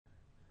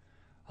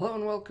Hello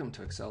and welcome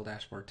to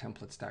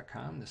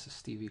Excel-Templates.com. This is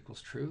Steve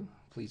Equals True.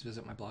 Please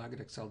visit my blog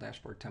at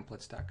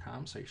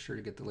Excel-Templates.com so you're sure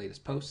to get the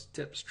latest posts,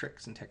 tips,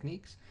 tricks, and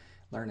techniques.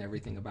 Learn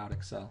everything about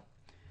Excel.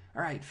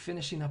 All right,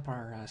 finishing up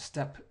our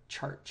step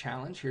chart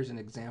challenge. Here's an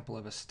example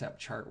of a step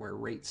chart where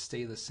rates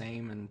stay the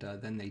same and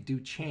then they do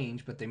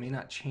change, but they may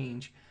not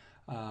change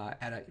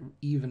at an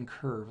even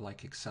curve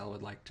like Excel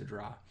would like to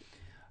draw.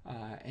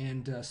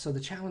 So the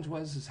challenge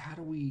was how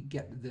do we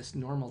get this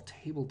normal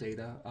table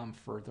data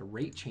for the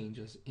rate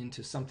changes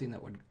into something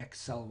that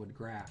Excel would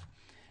graph.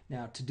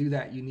 Now to do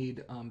that you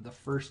need the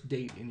first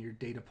date in your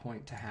data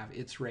point to have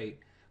its rate,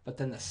 but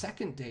then the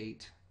second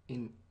date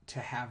to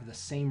have the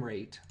same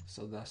rate,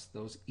 so thus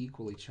those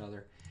equal each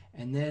other,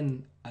 and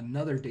then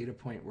another data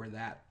point where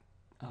that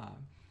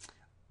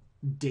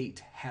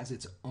date has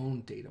its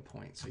own data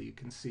point. So you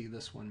can see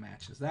this one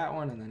matches that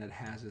one, and then it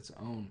has its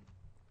own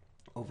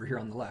over here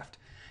on the left.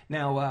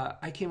 Now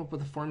I came up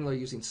with a formula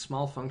using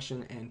small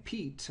function, and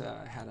Pete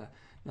had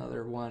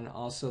another one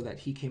also that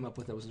he came up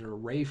with. It was an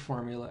array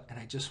formula, and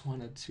I just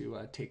wanted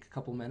to take a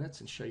couple minutes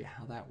and show you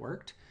how that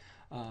worked.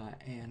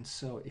 And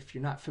so if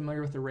you're not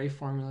familiar with array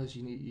formulas,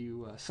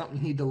 something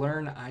you need to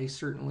learn. I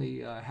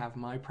certainly have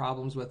my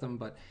problems with them,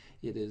 but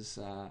it is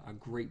a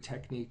great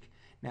technique.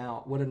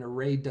 Now what an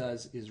array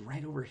does is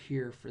right over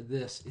here for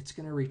this, it's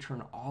going to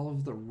return all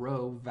of the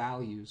row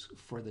values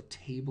for the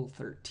table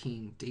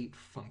 13 date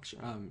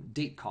function,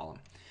 date column.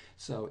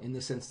 So in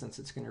this instance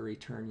it's going to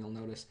return, you'll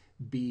notice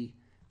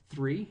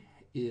B3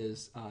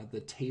 is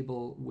the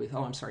table with,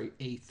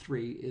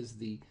 A3 is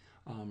the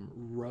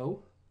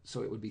row.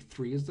 So it would be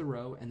 3 is the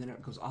row, and then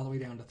it goes all the way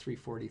down to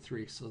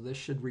 343. So this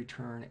should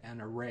return an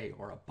array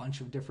or a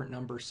bunch of different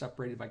numbers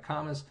separated by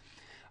commas.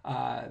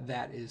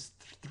 That is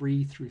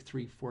 3 through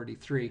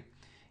 343.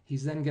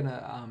 He's then going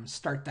to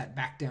start that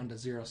back down to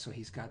 0. So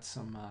he's got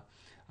some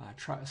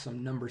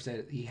numbers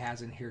that he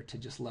has in here to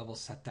just level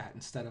set that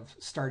instead of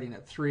starting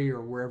at 3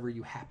 or wherever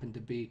you happen to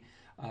be,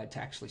 to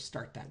actually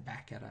start that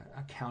back at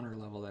a counter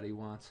level that he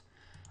wants.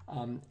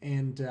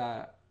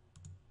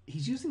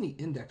 He's using the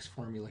index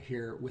formula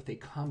here with a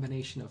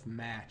combination of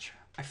match.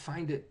 I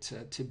find it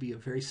to be a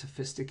very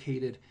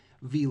sophisticated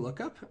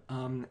VLOOKUP,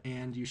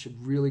 and you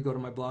should really go to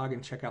my blog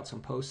and check out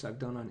some posts I've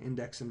done on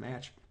index and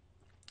match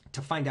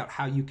to find out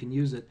how you can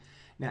use it.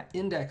 Now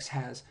index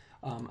has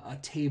a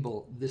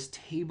table, this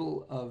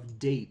table of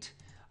date.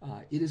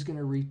 It is going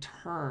to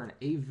return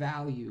a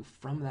value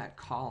from that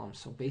column.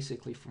 So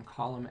basically from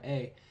column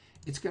A,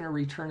 it's going to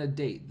return a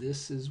date.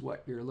 This is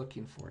what you're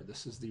looking for.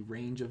 This is the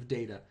range of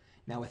data.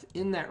 Now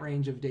within that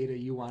range of data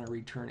you want to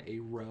return a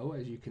row,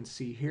 as you can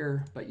see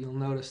here, but you'll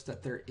notice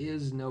that there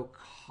is no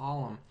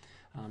column.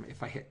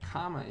 If I hit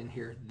comma in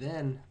here,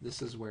 then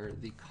this is where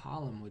the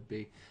column would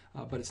be,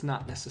 but it's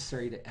not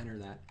necessary to enter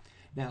that.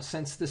 Now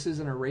since this is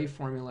an array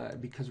formula,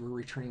 because we're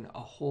returning a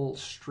whole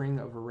string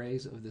of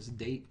arrays of this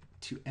date,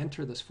 to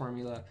enter this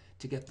formula,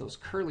 to get those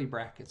curly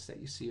brackets that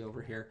you see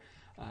over here,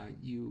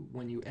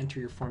 when you enter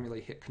your formula,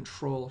 you hit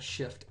Control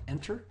Shift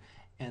Enter,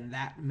 and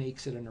that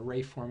makes it an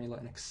array formula,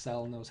 and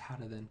Excel knows how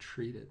to then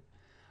treat it.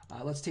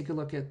 Let's take a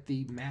look at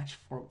the match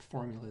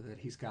formula that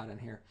he's got in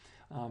here.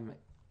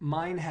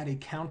 Mine had a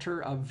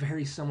counter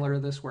very similar to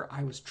this, where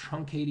I was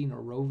truncating a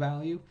row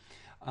value,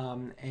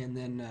 and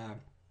then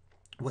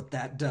what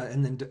that does,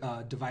 and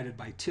then divided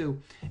by 2.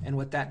 And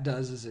what that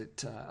does is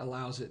it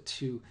allows it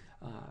to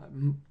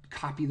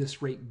copy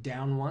this rate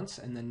down once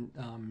and then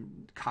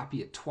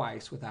copy it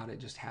twice without it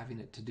just having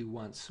it to do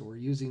once. So we're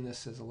using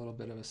this as a little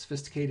bit of a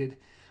sophisticated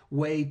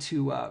way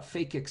to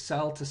fake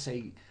Excel to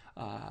say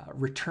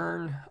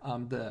return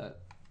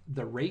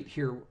the rate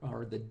here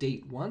or the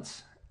date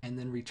once, and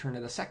then return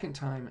it a second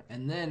time,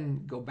 and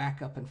then go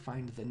back up and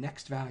find the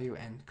next value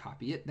and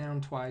copy it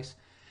down twice.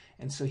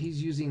 And so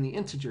he's using the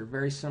integer,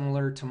 very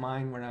similar to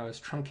mine when I was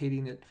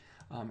truncating it.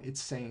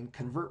 It's saying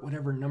convert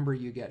whatever number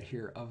you get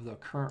here of the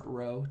current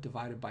row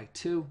divided by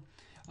 2,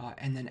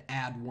 and then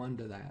add 1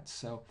 to that.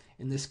 So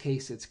in this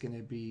case it's going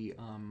to be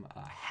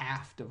a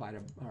half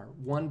divided, or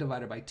 1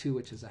 divided by 2,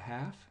 which is a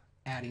half.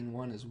 Adding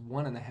 1 is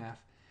 1.5.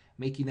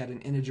 Making that an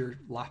integer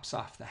lops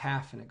off the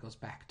half, and it goes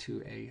back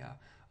to a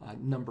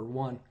number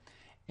 1.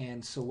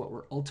 And so what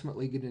we're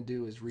ultimately going to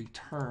do is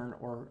return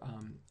or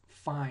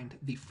find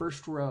the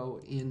first row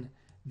in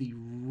the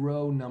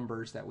row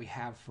numbers that we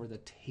have for the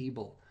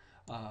table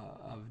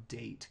of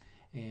date.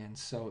 And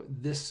so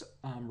this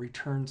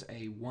returns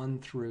a 1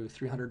 through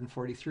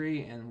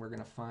 343, and we're going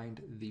to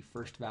find the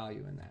first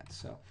value in that.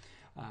 So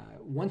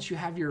once you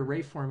have your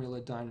array formula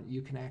done,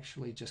 you can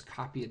actually just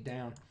copy it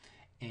down,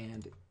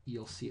 and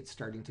you'll see it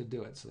starting to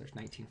do it. So there's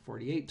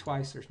 1948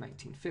 twice, there's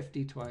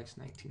 1950 twice,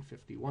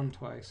 1951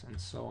 twice, and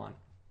so on.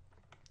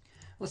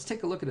 Let's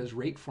take a look at his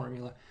rate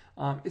formula.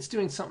 It's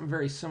doing something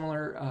very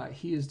similar.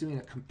 He is doing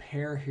a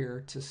compare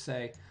here to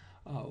say,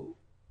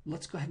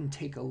 let's go ahead and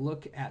take a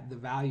look at the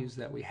values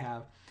that we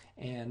have,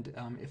 and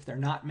if they're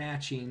not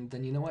matching,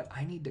 then you know what?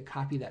 I need to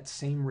copy that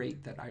same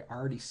rate that I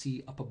already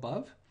see up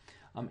above.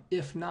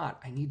 If not,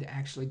 I need to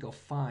actually go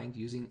find,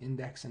 using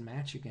index and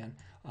match again,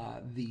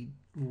 the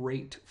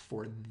rate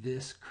for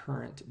this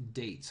current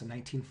date. So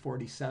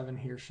 1947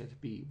 here should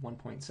be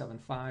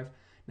 1.75.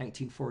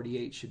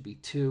 1948 should be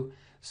 2.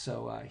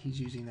 So he's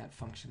using that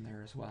function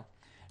there as well.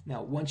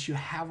 Now, once you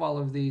have all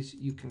of these,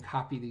 you can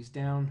copy these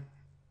down.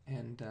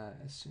 And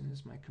as soon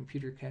as my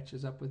computer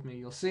catches up with me,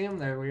 you'll see them.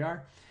 There we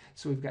are.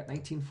 So we've got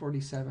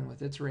 1947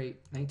 with its rate,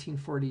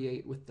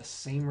 1948 with the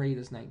same rate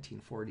as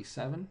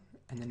 1947,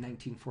 and then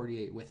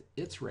 1948 with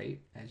its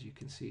rate, as you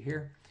can see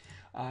here.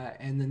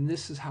 And then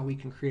this is how we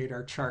can create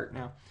our chart.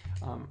 Now,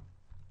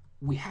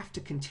 we have to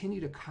continue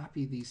to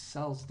copy these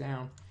cells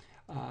down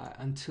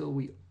until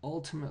we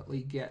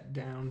ultimately get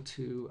down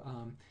to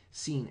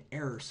seeing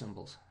error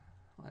symbols.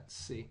 Let's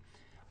see.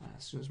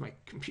 As soon as my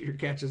computer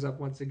catches up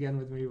once again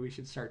with me, we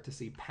should start to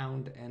see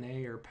pound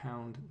NA or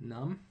pound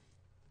num.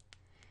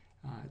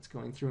 It's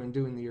going through and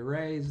doing the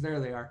arrays. There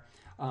they are.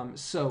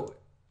 So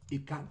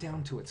it got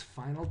down to its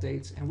final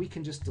dates, and we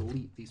can just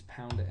delete these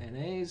pound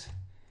NAs,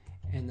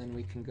 and then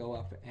we can go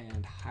up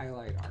and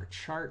highlight our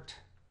chart.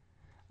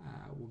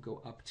 We'll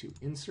go up to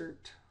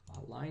Insert,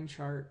 a line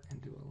chart,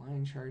 and do a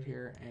line chart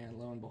here, and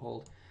lo and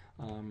behold,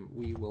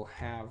 we will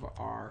have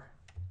our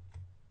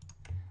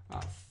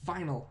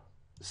final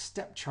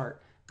step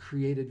chart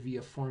created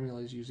via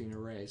formulas using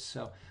arrays.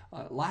 So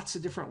lots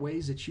of different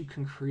ways that you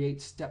can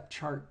create step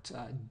chart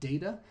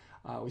data.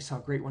 We saw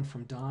a great one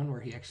from Don where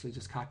he actually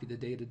just copied the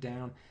data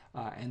down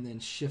and then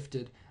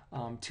shifted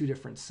 2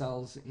 different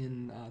cells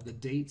in the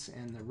dates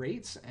and the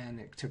rates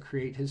and to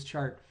create his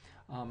chart.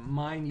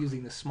 Mine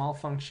using the small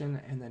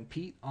function, and then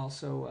Pete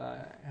also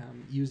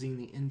using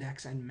the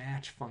index and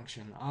match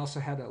function. I also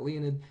had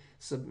Leonid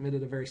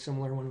submitted a very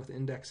similar one with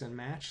index and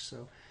match,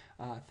 so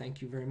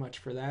thank you very much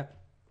for that.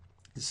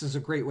 This is a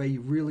great way. You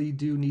really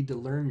do need to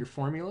learn your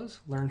formulas,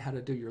 learn how to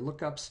do your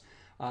lookups,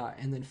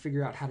 and then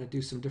figure out how to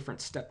do some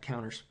different step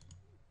counters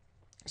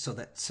so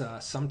that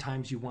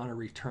sometimes you want to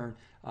return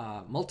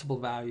multiple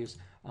values,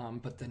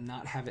 but then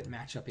not have it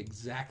match up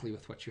exactly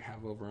with what you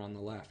have over on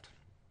the left.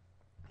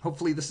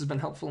 Hopefully this has been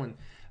helpful in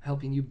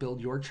helping you build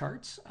your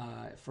charts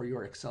for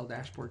your Excel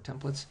dashboard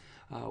templates.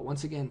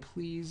 Once again,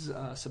 please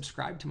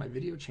subscribe to my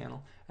video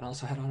channel, and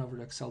also head on over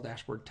to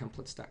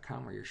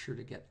exceldashboardtemplates.com where you're sure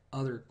to get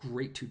other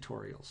great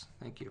tutorials.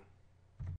 Thank you.